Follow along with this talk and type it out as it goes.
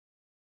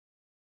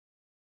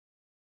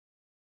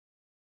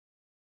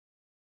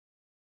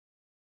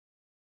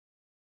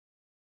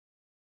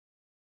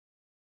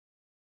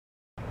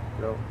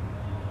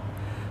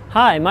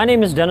Hi, my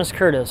name is Dennis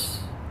Curtis,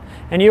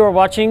 and you are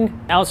watching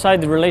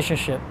Outside the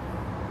Relationship.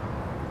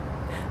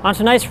 On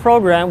tonight's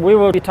program, we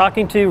will be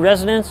talking to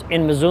residents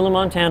in Missoula,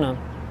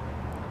 Montana.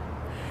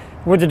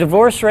 With the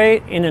divorce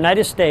rate in the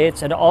United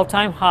States at an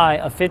all-time high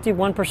of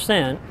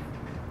 51%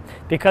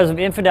 because of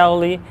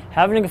infidelity,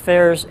 having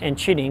affairs, and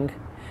cheating,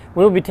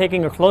 we will be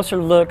taking a closer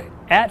look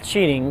at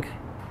cheating.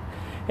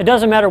 It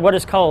doesn't matter what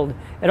it's called,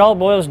 it all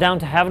boils down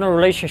to having a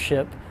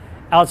relationship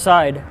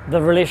outside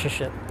the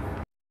relationship.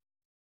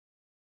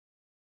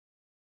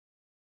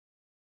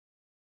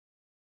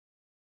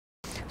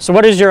 So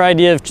what is your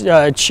idea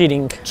of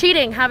cheating?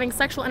 Cheating, having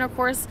sexual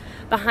intercourse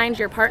behind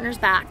your partner's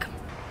back.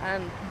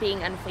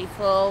 Being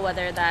unfaithful,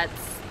 whether that's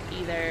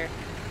either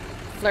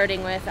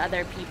flirting with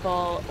other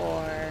people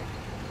or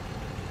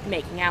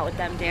making out with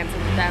them, dancing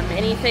with them,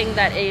 anything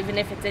that, even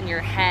if it's in your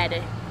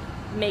head,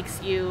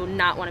 makes you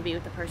not want to be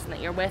with the person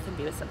that you're with and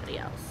be with somebody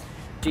else.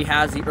 She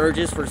has the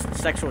urges for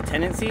sexual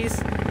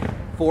tendencies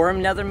for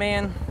another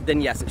man,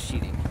 then yes, it's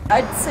cheating.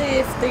 I'd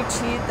say if they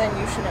cheat, then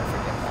you shouldn't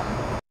forgive them.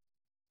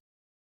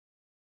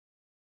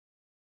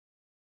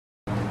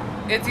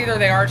 It's either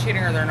they are cheating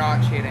or they're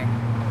not cheating.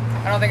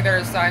 I don't think there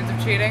are signs of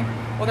cheating.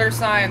 Well, there's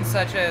signs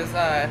such as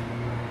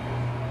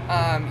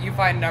you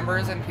find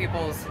numbers in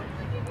people's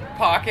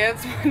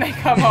pockets when they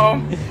come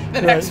home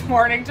the next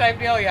morning type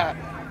deal. Yeah.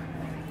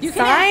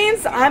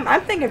 Signs?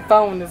 I'm thinking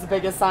phone is the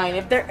biggest sign.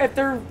 If they're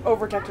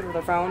overprotected with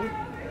their phone,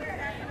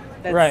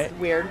 that's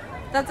weird.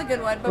 That's a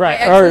good one, but Right.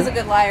 my ex was a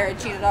good liar and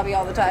cheated on me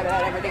all the time, and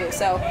I never do,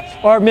 so.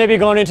 Or maybe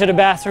going into the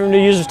bathroom to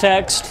use a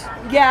text.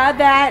 Yeah,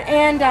 that,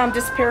 and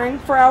disappearing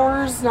for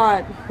hours,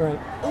 not... Right.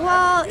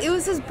 Well, it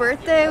was his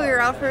birthday. We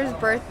were out for his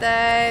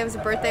birthday. It was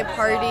a birthday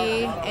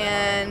party,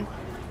 and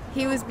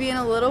he was being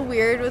a little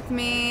weird with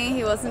me.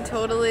 He wasn't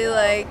totally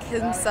like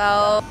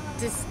himself.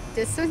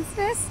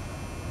 Distanceness.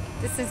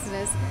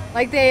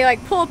 Like they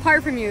pull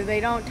apart from you. They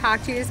don't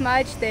talk to you as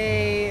much.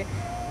 They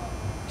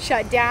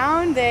shut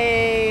down.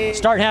 They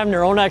Start having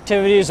their own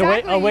activities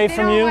away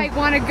from you. They don't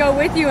want to go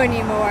with you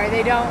anymore.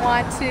 They don't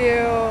want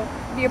to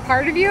be a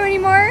part of you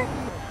anymore.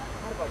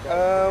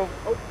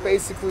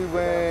 Basically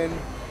when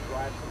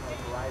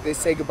they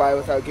say goodbye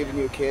without giving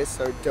you a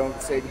kiss, or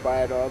don't say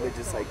goodbye at all, they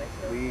just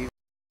leave.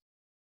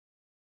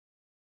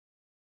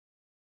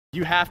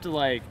 You have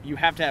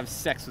to have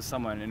sex with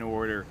someone in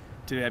order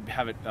to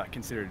have it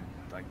considered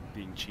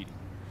being cheating.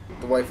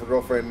 The wife or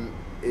girlfriend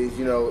is,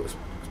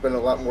 spending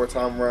a lot more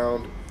time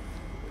around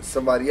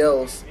somebody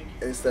else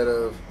instead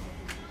of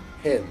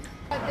him.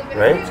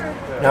 Right?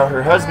 Now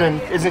her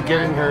husband isn't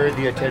giving her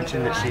the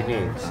attention that she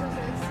needs.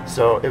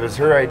 So it was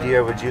her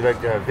idea, would you like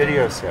to have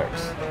video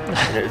sex?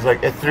 And it was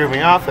it threw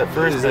me off at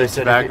first, but I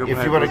said,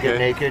 if you want to get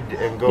naked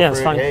and go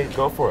for it, hey,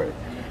 go for it.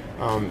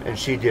 And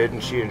she did,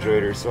 and she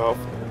enjoyed herself.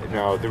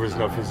 Now, there was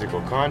no physical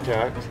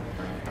contact,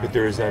 but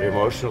there was that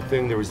emotional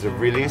thing. There was a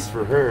release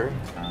for her,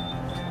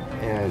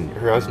 and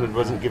her husband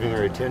wasn't giving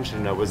her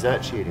attention. Now, was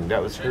that cheating?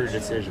 That was her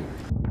decision.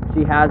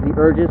 She has the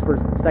urges for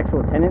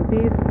sexual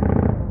tendencies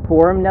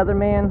for another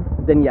man,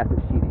 then yes,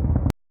 it's cheating.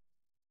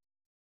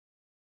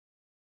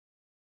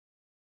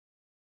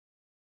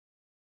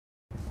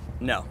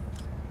 No,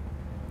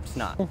 it's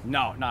not.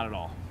 No, not at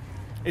all.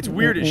 It's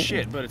weird as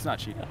shit, but it's not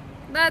cheating.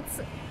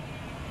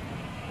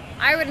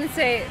 I wouldn't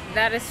say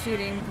that is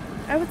cheating.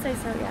 I would say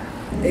so, yeah.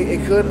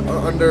 It could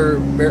under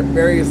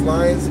various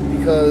lines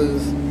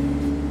because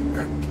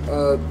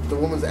the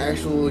woman's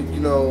actual,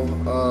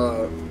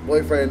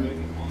 boyfriend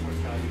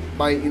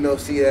might,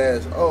 see it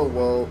as, oh,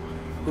 well,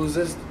 who's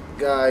this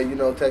guy,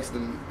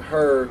 texting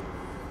her,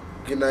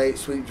 good night,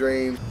 sweet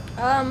dreams.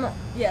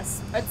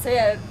 Yes, I'd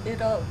say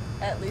it'll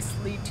at least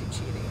lead to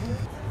cheating.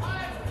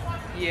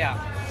 Yeah.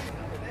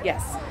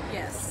 Yes.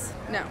 Yes.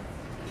 No.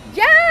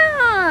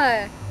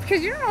 Yeah!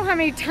 Because you don't know how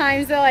many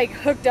times they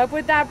hooked up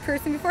with that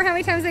person before, how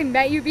many times they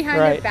met you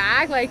behind your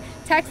back.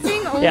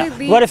 Texting only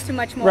leads to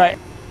much more. Right.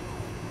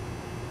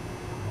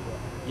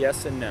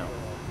 Yes and no.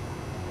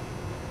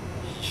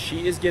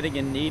 She is getting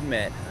a need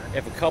met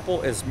if a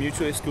couple is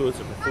mutually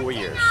exclusive for 4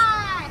 years.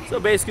 So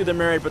basically they're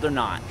married, but they're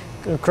not.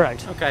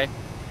 Correct. Okay.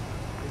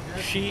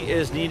 She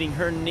is needing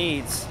her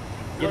needs,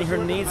 getting her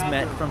needs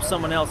met from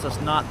someone else that's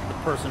not the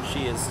person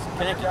she is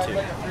connected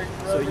to.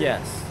 So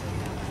yes.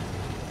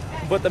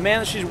 But the man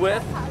that she's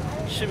with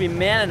should be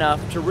man enough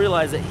to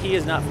realize that he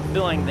is not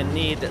fulfilling the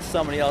need that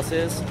somebody else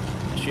is.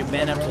 And should be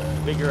man enough to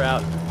figure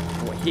out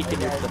what he can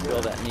do to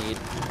fulfill that need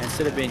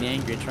instead of being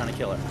angry and trying to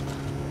kill her.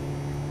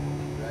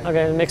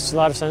 Okay, it makes a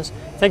lot of sense.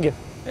 Thank you.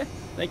 Yeah,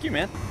 thank you,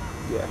 man.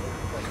 Yeah.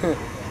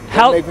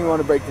 How make me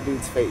want to break the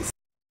dude's face.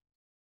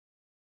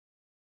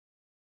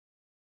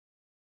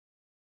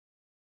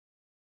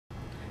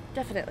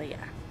 Definitely,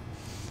 yeah.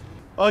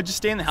 Oh, just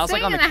stay in the house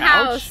Staying on the in the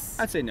couch? house.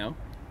 I'd say no.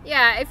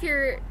 Yeah, if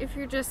you're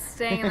just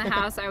staying in the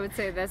house, I would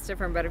say that's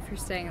different. But if you're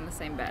staying in the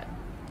same bed,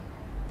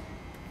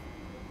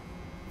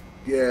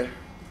 Yeah,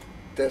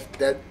 that's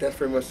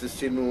pretty much just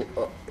cheating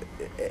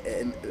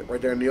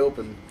right there in the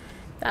open.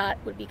 that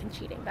would be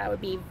cheating. That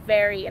would be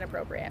very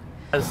inappropriate.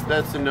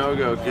 That's a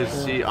no-go, because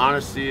see,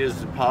 honesty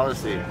is the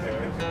policy.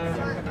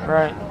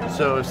 Right.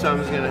 So if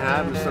something's gonna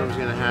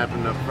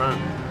happen up front.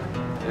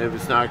 And if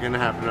it's not gonna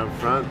happen up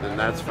front, then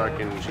that's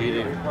fucking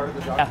cheating.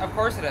 Of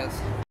course it is.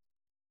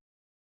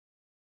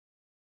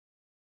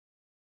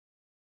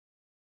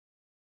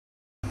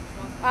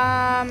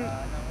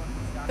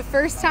 The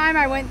first time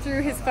I went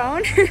through his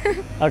phone.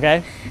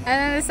 Okay. And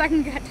then the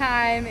second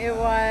time it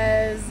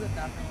was,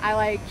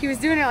 he was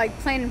doing it like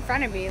playing in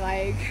front of me.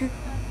 Like,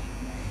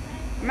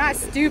 I'm not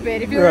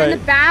stupid. If you're in the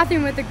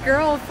bathroom with a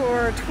girl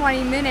for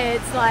 20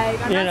 minutes, like,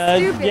 I'm not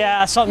stupid.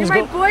 Yeah, something's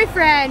You're my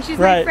boyfriend. She's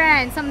my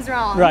friend. Something's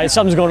wrong. Right,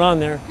 something's going on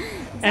there.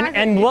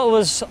 Exactly. And what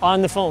was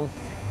on the phone?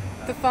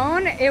 The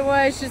phone, it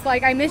was just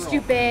like, I missed you,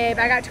 babe.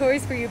 I got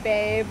toys for you,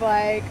 babe.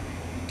 Like,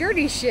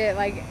 dirty shit.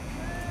 Like,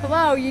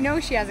 hello, you know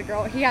he has a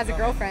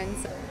girlfriend.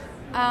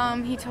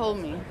 He told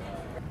me.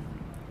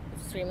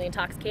 Extremely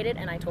intoxicated,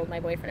 and I told my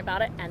boyfriend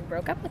about it and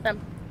broke up with him.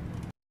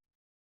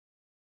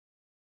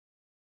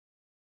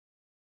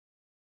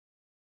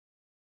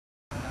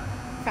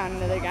 Found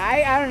another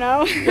guy. I don't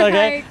know.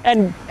 Okay. Like,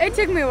 and it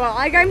took me a while.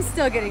 Like, I'm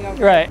still getting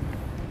over it.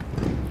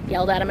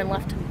 Yelled at him and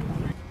left.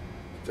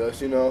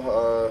 Just,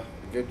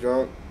 get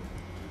drunk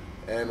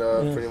and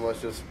pretty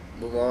much just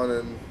move on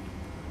and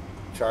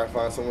try to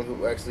find someone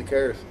who actually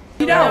cares.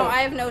 No,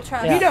 I have no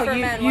trust for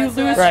men you lose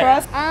whatsoever.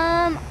 trust?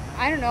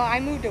 I don't know. I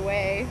moved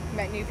away,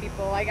 met new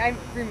people. Like, I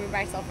removed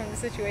myself from the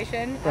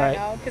situation. I Right.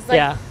 don't know.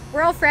 Because,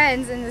 we're all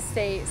friends in the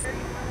States.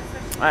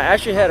 I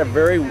actually had it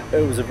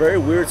was a very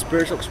weird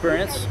spiritual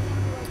experience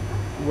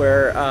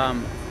where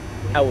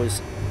I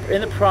was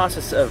in the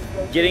process of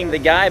getting the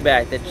guy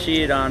back that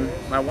cheated on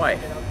my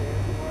wife.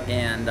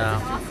 And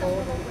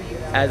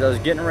as I was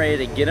getting ready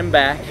to get him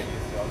back,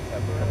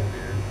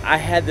 I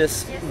had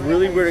this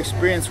really weird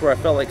experience where I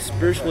felt like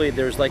spiritually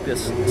there's like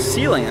this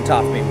ceiling on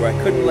top of me where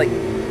I couldn't like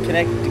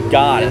connect to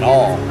God at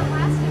all.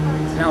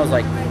 And I was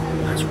like,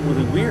 that's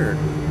really weird.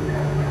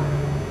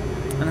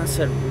 And I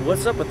said,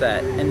 what's up with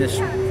that? And this,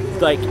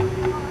 like,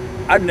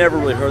 I've never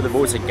really heard the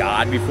voice of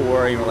God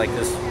before, like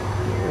this,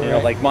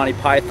 like Monty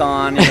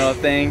Python,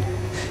 thing.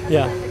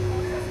 Yeah.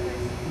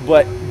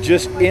 But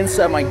just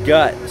inside my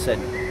gut, I said,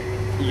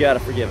 you gotta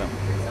forgive him.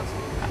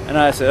 And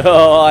I said,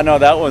 oh, I know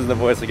that wasn't the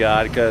voice of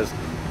God, because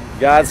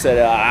God said,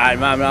 I'm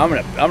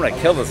gonna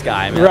kill this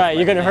guy. Man. Right,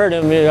 you're gonna hurt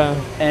him. Yeah.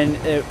 And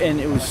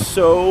it was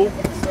so,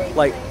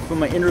 like, from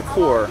my inner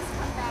core,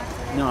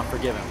 no,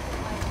 forgive him.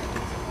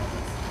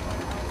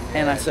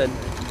 And I said,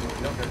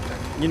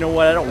 you know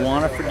what? I don't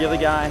want to forgive the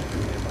guy,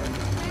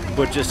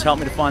 but just help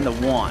me to find the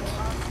want.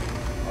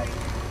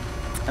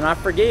 And I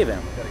forgave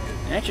him.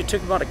 I actually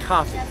took him out of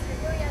coffee.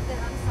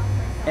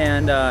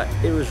 And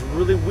it was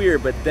really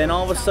weird, but then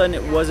all of a sudden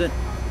it wasn't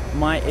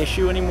my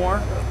issue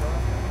anymore.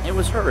 It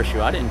was her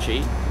issue. I didn't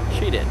cheat.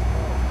 She did.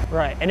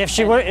 Right. And if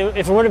it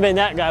would have been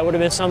that guy, it would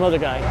have been some other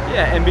guy.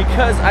 Yeah, and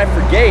because I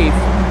forgave,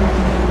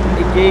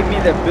 it gave me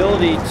the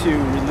ability to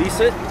release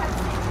it.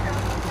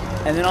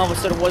 And then all of a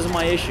sudden it wasn't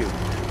my issue.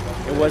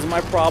 It wasn't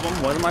my problem,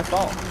 it wasn't my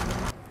fault.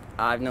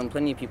 I've known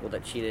plenty of people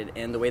that cheated,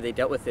 and the way they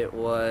dealt with it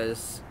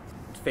was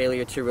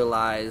failure to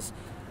realize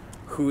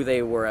who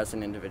they were as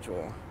an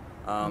individual.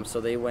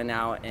 So they went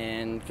out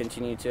and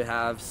continued to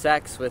have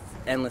sex with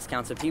endless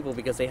counts of people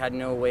because they had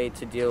no way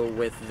to deal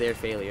with their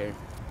failure.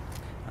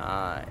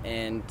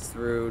 And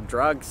through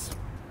drugs.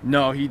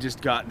 No, he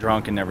just got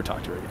drunk and never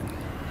talked to her again.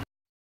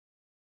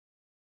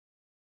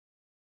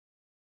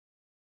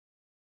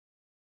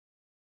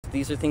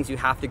 These are things you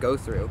have to go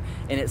through,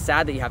 and it's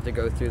sad that you have to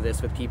go through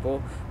this with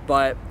people,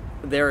 but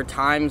there are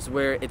times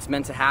where it's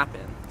meant to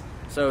happen.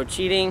 So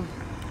cheating,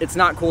 it's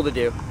not cool to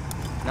do,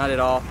 not at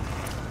all.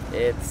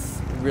 It's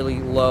really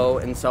low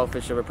and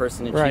selfish of a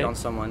person to cheat on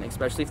someone,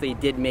 especially if they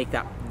did make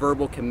that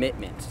verbal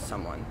commitment to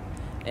someone.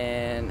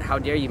 And how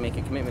dare you make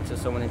a commitment to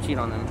someone and cheat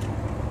on them?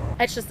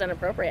 It's just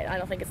inappropriate. I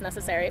don't think it's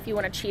necessary. If you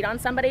want to cheat on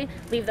somebody,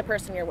 leave the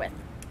person you're with.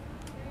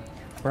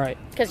 Right.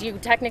 Because you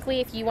technically,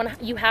 if you want,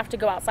 you have to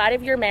go outside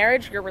of your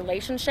marriage, your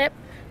relationship,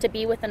 to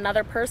be with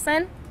another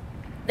person,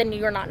 then you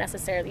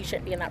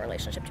shouldn't be in that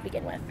relationship to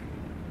begin with.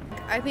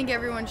 I think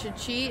everyone should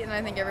cheat, and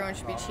I think everyone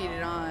should be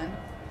cheated on.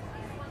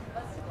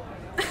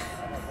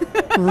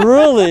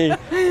 Really?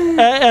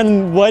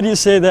 And why do you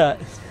say that?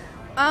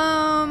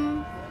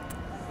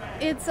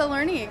 It's a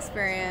learning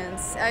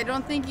experience. I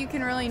don't think you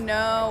can really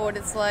know what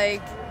it's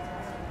like.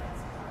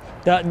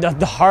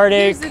 The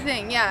heartache. Here's the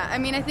thing, yeah. I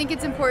mean, I think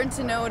it's important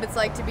to know what it's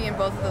like to be in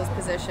both of those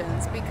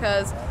positions,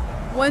 because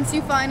once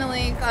you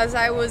finally, because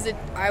I was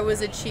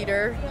a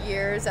cheater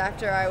years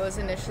after I was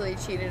initially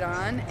cheated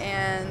on,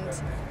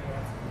 and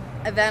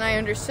then I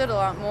understood a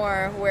lot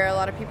more where a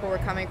lot of people were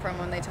coming from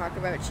when they talk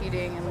about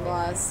cheating and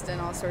lust and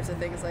all sorts of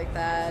things like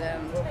that.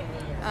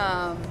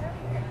 And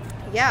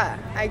yeah,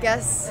 I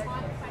guess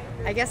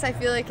I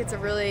feel like it's a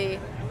really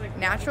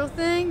natural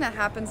thing that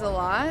happens a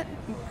lot,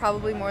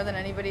 probably more than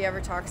anybody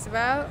ever talks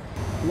about.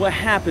 What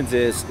happens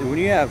is, when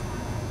you have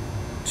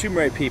two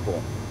married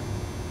people,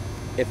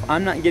 if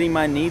I'm not getting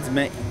my needs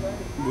met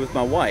with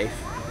my wife,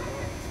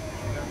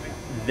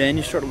 then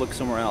you start to look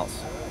somewhere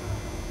else.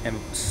 And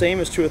same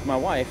is true with my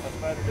wife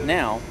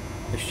now,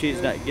 if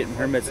she's not getting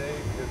her meds.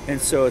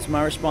 And so it's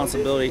my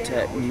responsibility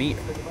to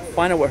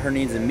find out what her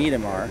needs and meet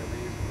them are.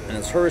 And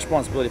it's her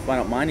responsibility to find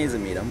out my needs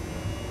and meet them.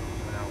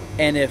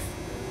 And if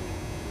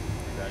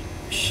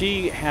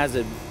she has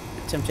a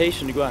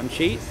temptation to go out and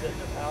cheat,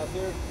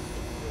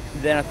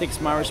 then I think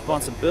it's my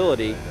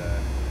responsibility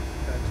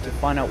to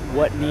find out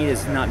what need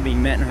is not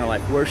being met in her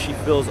life, where she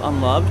feels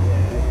unloved,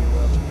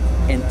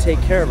 and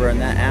take care of her in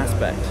that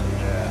aspect.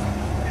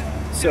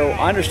 So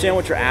I understand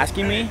what you're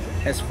asking me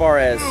as far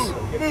as...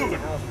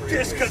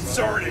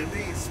 Disconcerted.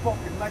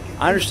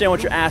 I understand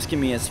what you're asking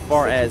me as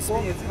far as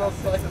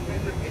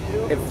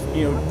if,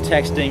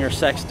 texting or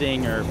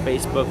sexting or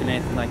Facebook and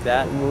anything like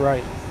that.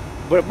 Right.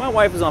 But if my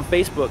wife is on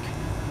Facebook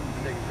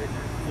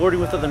flirting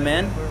with other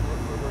men,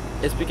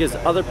 it's because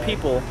other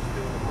people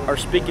are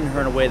speaking to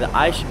her in a way that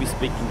I should be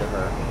speaking to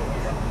her.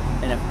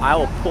 And if I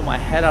will pull my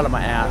head out of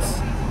my ass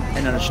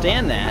and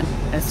understand that,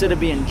 instead of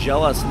being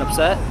jealous and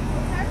upset,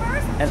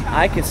 and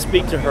I can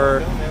speak to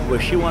her where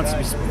she wants to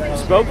be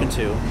spoken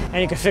to.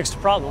 And you can fix the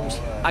problems.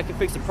 I can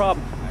fix the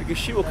problem because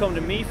she will come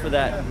to me for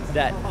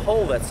that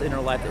hole that's in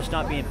her life that's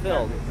not being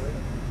filled.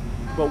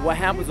 But what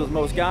happens with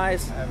most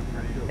guys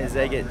is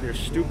they're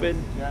stupid,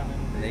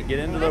 and they get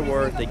into their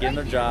work, they get in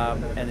their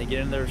job, and they get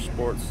into their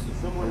sports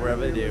or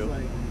wherever they do,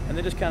 and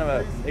they just kind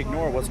of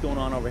ignore what's going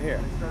on over here.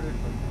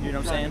 You know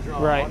what I'm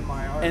saying? Right.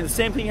 And the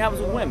same thing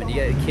happens with women. You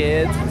get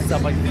kids and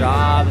stuff like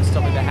jobs and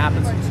stuff like that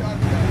happens.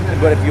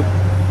 But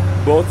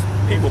if both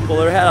people pull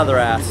their head out of their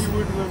ass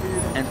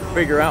and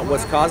figure out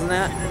what's causing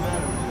that,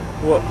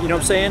 well, you know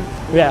what I'm saying?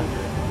 Yeah.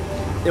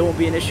 It won't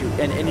be an issue.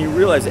 And you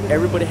realize that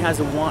everybody has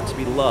a want to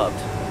be loved.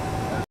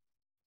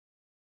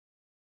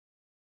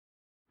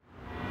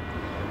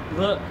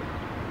 Look,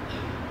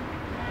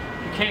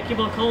 you can't keep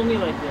on calling me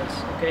like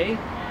this, okay?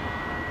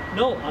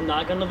 No, I'm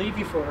not gonna leave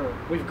you for her.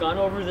 We've gone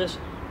over this.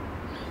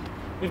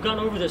 We've gone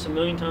over this a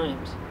million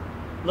times.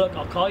 Look,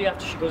 I'll call you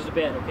after she goes to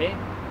bed, okay?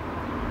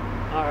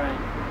 All right.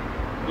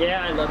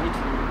 Yeah, I love you too.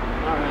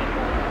 All right,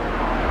 bye.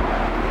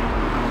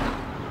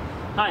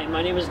 Hi,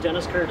 my name is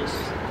Dennis Curtis.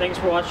 Thanks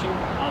for watching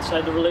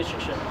Outside the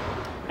Relationship.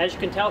 As you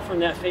can tell from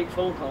that fake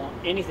phone call,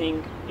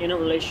 anything in a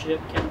relationship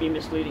can be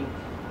misleading.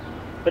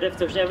 But if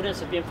there's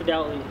evidence of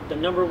infidelity, the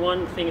number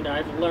one thing that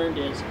I've learned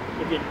is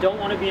if you don't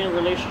want to be in a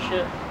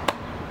relationship,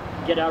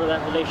 get out of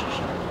that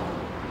relationship.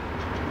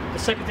 The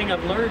second thing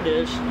I've learned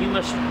is you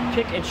must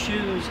pick and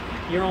choose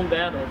your own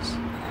battles.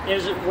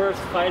 Is it worth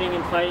fighting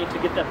and fighting to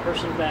get that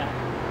person back?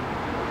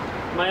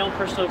 My own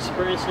personal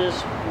experience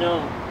is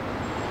no.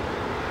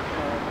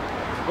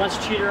 Once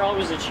a cheater,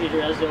 always a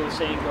cheater, as the old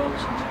saying goes.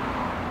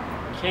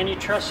 Can you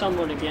trust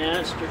someone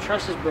again? Your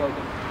trust is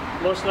broken.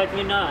 Most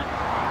likely not.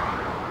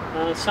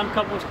 Some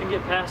couples can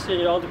get past it.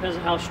 It all depends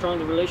on how strong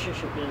the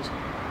relationship is.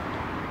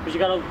 But you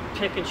got to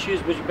pick and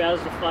choose which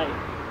battles to fight.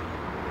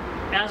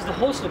 As the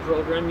host of the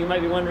program, you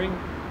might be wondering,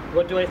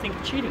 what do I think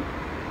of cheating?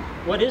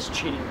 What is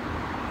cheating?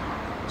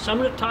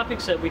 Some of the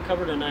topics that we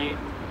cover tonight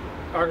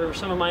are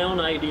some of my own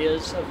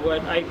ideas of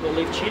what I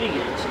believe cheating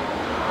is.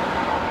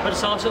 But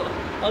it's also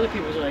other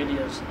people's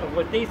ideas of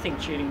what they think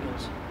cheating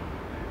is.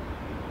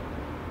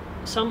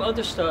 Some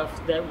other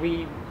stuff that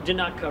we did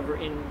not cover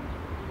in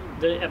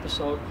the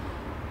episode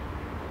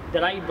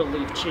that I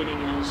believe cheating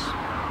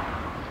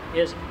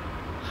is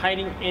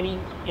hiding any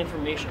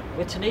information.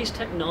 With today's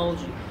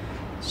technology,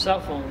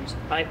 cell phones,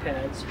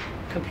 iPads,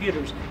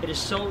 computers, it is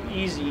so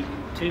easy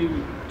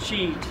to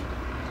cheat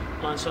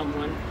on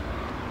someone.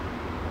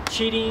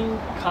 Cheating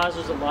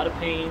causes a lot of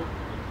pain,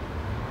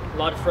 a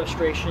lot of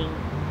frustration,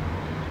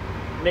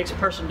 makes a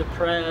person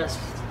depressed,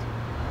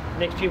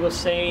 makes people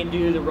say and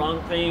do the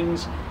wrong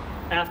things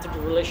after the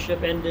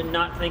relationship ended,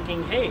 not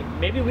thinking, hey,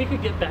 maybe we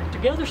could get back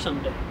together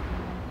someday.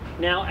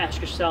 Now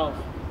ask yourself,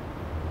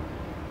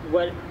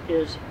 what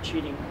is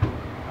cheating?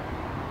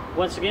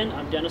 Once again,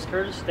 I'm Dennis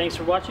Curtis. Thanks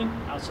for watching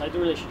Outside the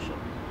Relationship.